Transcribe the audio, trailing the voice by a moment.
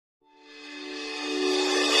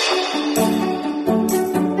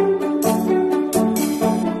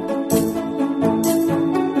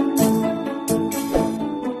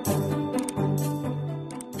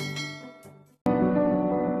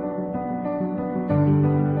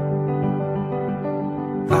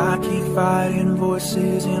I keep fighting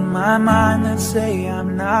voices in my mind that say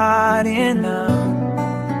I'm not enough.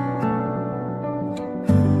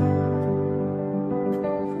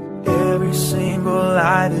 Every single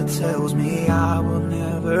lie that tells me I will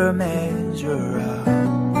never measure up.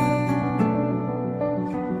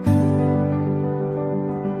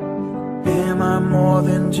 Am I more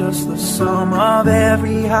than just the sum of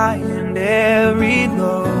every high and every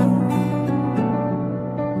low?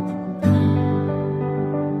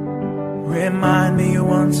 Remind me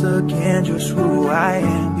once again just who I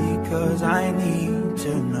am, because I need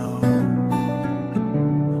to know.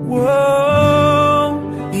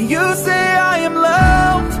 Whoa, you say I am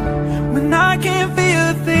loved when I can't feel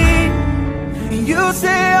a thing. You say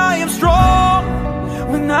I am strong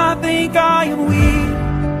when I think I am weak.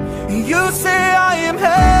 You say I am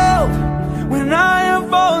held when I am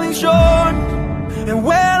falling short, and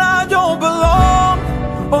when I don't belong,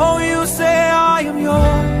 oh, you say I am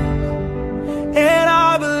yours. And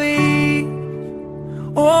I believe,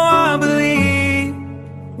 oh, I believe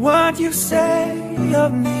what you say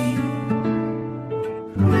of me.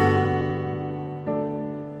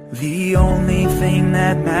 The only thing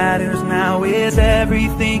that matters now is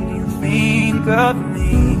everything you think of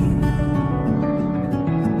me.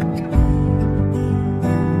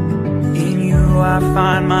 In you I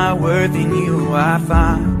find my worth, in you I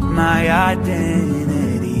find my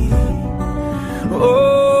identity. Oh,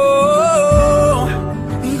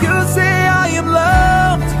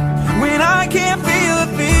 loved when I can't feel a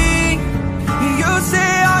thing. You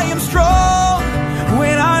say I am strong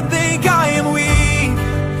when I think I am weak.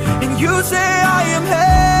 And you say I am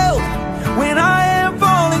held when I am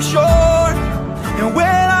falling short, and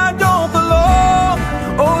when I don't belong,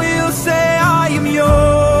 oh, you say I am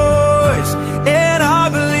yours. And I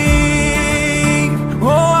believe,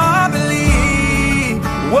 oh, I believe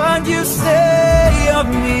what you say of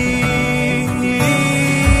me.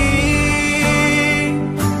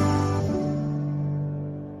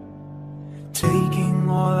 Taking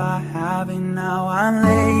all I have and now I'm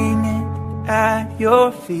laying it at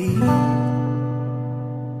your feet.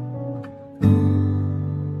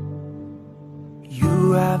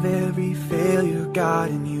 You have every failure, God,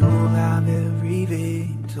 and you'll have every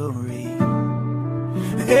victory.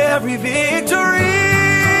 Every victory,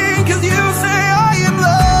 'cause you say I am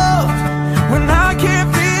loved when I can't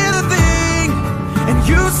feel a thing. And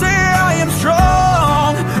you say I am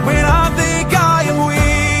strong when I think I am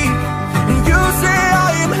weak. You say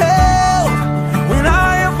I am held when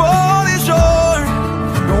I am falling short,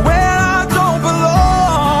 and when I don't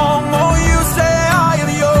belong, oh, you say I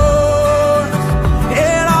am yours.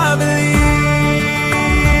 And I believe,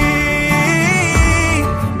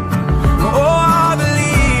 oh, I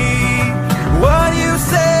believe what you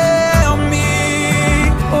say of me.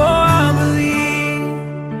 Oh, I believe,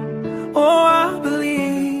 oh, I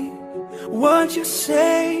believe what you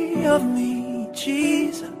say of me,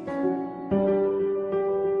 Jesus.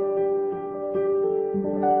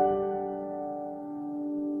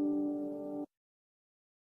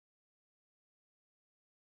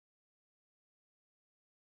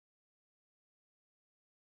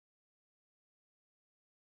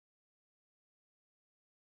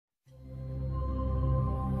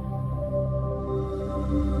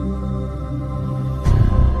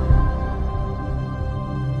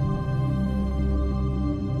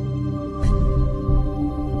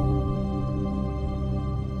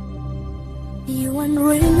 You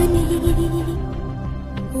unring me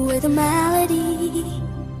with a melody.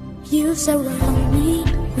 You surround me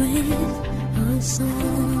with a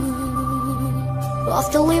song of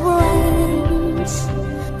deliverance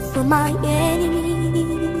from my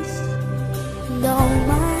enemies, and all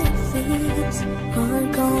my fears are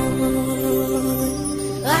gone.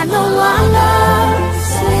 I no longer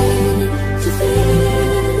slave to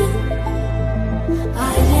fear.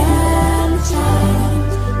 I am a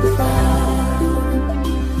child of God.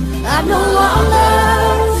 I'm no longer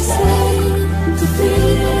slave to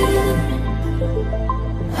fear.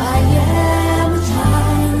 I am a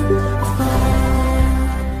child of God.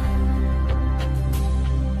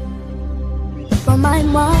 From my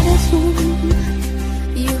mother's womb,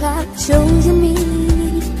 you have chosen me.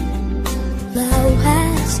 Love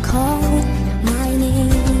has called my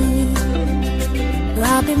name.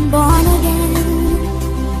 I've been born again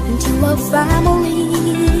into a family.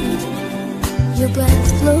 Your blood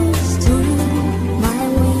flows through my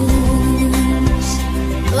wings.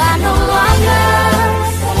 I'm no longer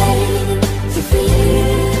slave to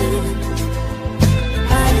fear.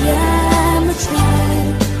 I am a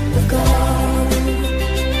child of God.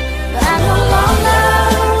 I'm no longer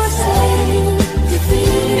slave to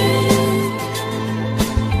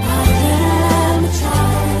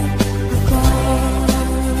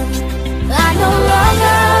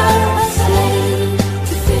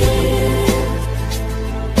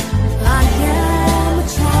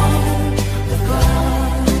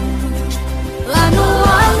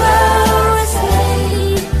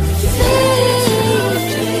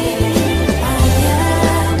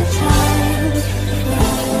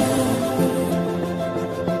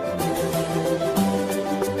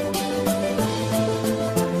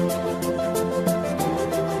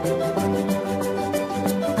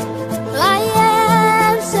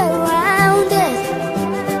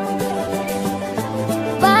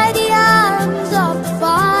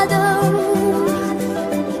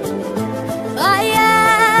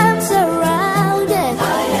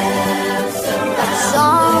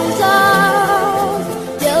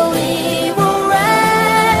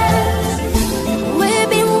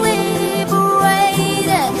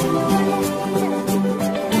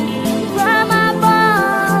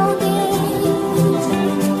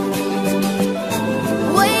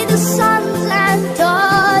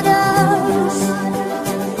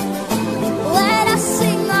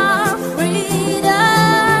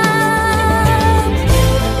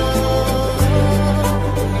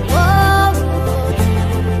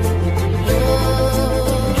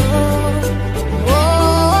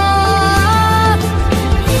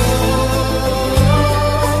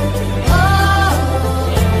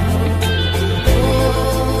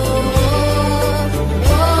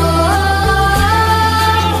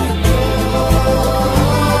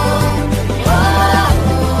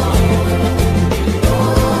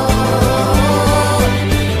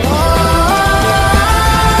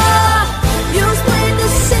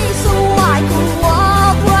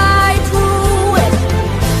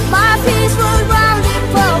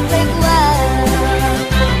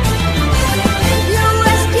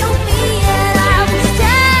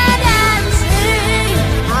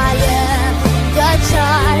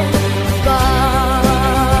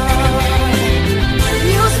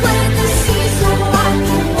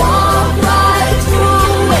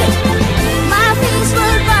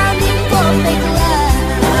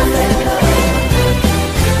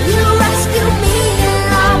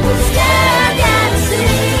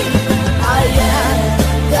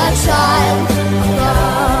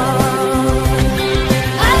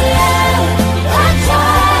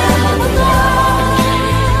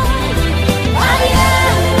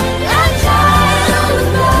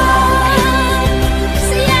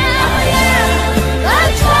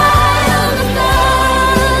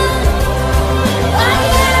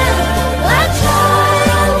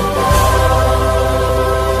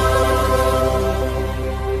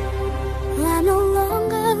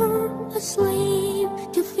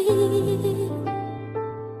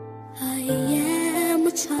am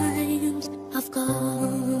a child of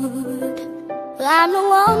God. I'm no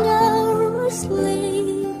longer a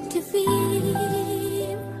slave to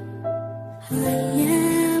fear. I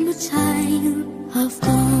am a child of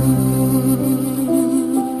God.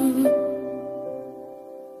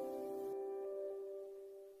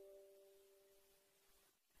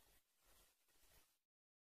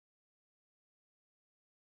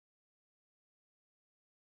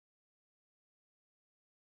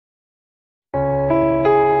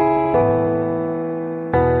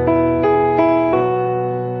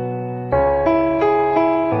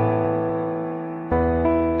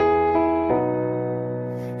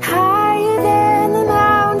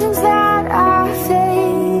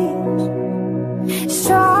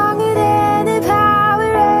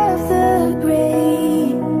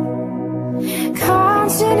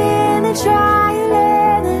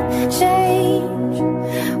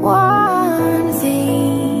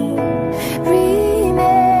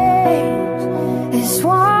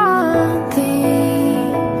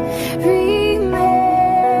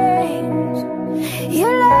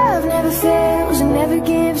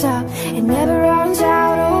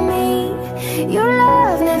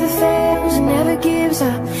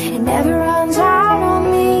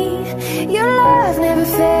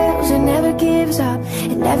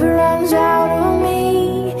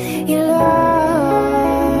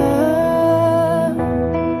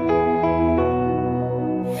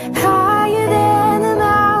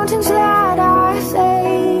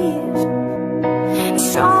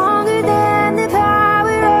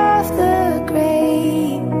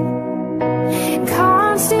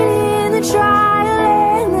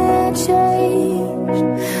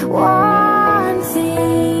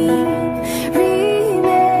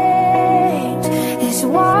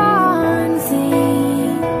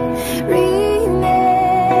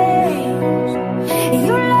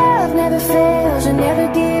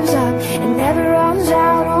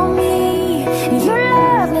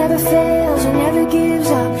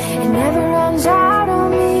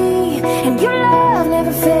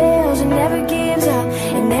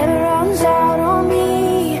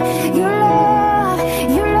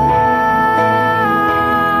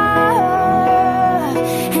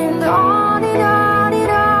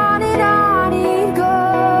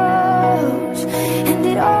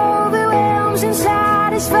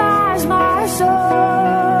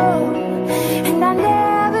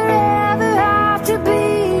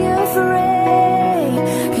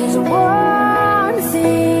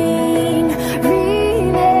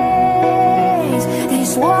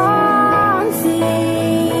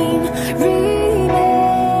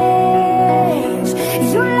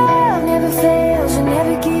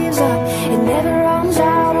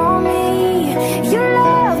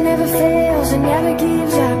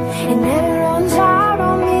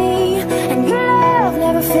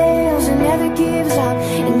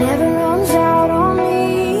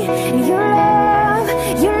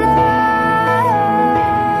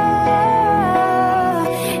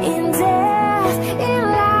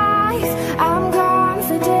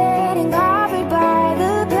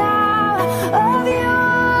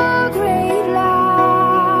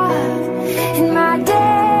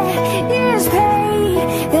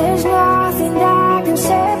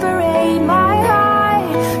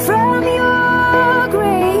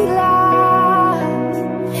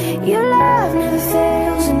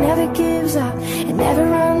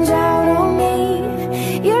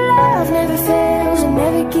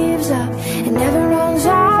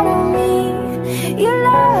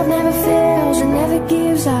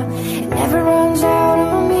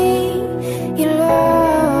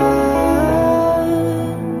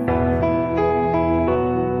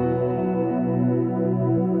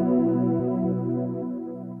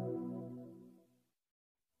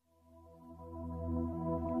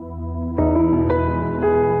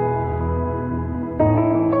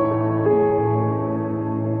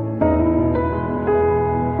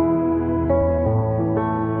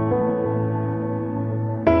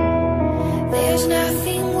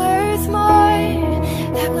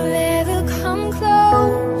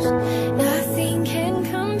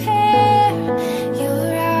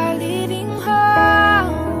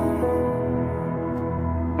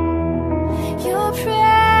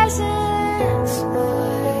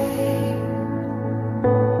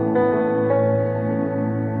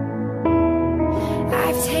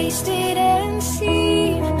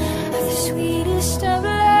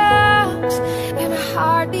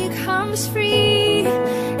 heart becomes free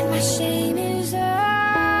and my shame